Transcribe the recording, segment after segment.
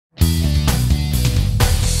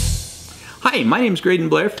Hi, my name is Graydon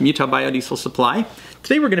Blair from Utah Biodiesel Supply.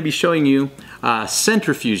 Today we're going to be showing you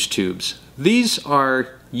centrifuge tubes. These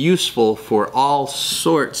are useful for all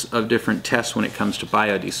sorts of different tests when it comes to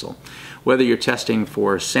biodiesel. Whether you're testing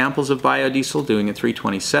for samples of biodiesel, doing a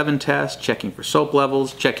 327 test, checking for soap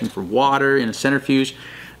levels, checking for water in a centrifuge,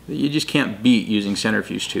 you just can't beat using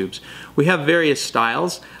centrifuge tubes. We have various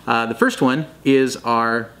styles. The first one is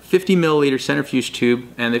our 50 milliliter centrifuge tube,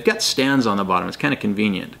 and they've got stands on the bottom. It's kind of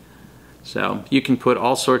convenient. So you can put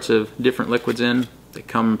all sorts of different liquids in. They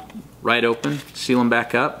come right open, seal them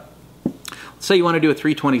back up. Let's say you want to do a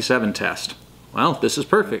 327 test. Well, this is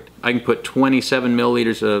perfect. I can put 27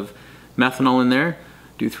 milliliters of methanol in there,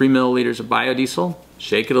 do 3 milliliters of biodiesel,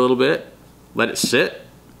 shake it a little bit, let it sit,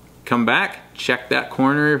 come back, check that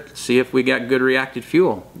corner, see if we got good reacted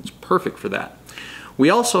fuel. It's perfect for that. We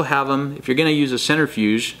also have them, if you're going to use a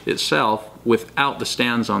centrifuge itself, without the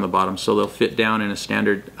stands on the bottom, so they'll fit down in a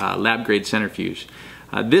standard lab grade centrifuge.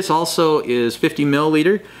 This also is 50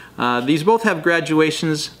 milliliter. These both have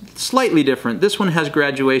graduations, slightly different. This one has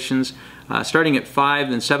graduations starting at 5,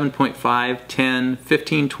 then 7.5, 10,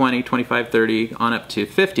 15, 20, 25, 30, on up to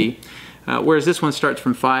 50. Whereas this one starts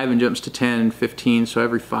from 5 and jumps to 10 and 15, so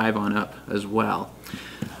every 5 on up as well.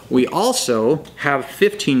 We also have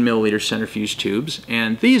 15 milliliter centrifuge tubes,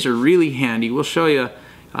 and these are really handy. We'll show you,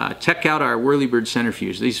 check out our Whirlybird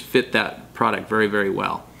Centrifuge. These fit that product very, very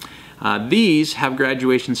well. These have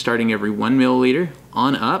graduation starting every 1 milliliter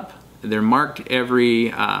on up. They're marked every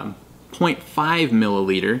 0.5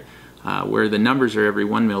 milliliter, where the numbers are every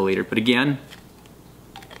 1 milliliter. But again,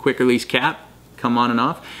 quick release cap, come on and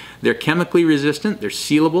off. They're chemically resistant, they're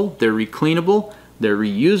sealable, they're recleanable, they're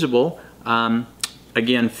reusable.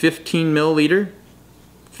 Again, 15 milliliter,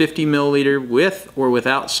 50 milliliter with or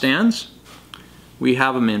without stands. We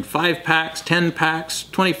have them in 5 packs, 10 packs,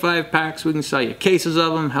 25 packs. We can sell you cases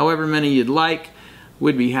of them, however many you'd like.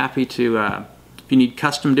 We'd be happy to, if you need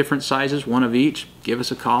custom different sizes, one of each, give us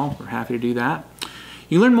a call. We're happy to do that.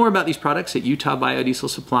 You can learn more about these products at Utah Biodiesel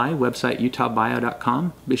Supply, website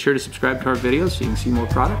utahbio.com. Be sure to subscribe to our videos so you can see more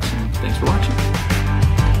products, and thanks for watching.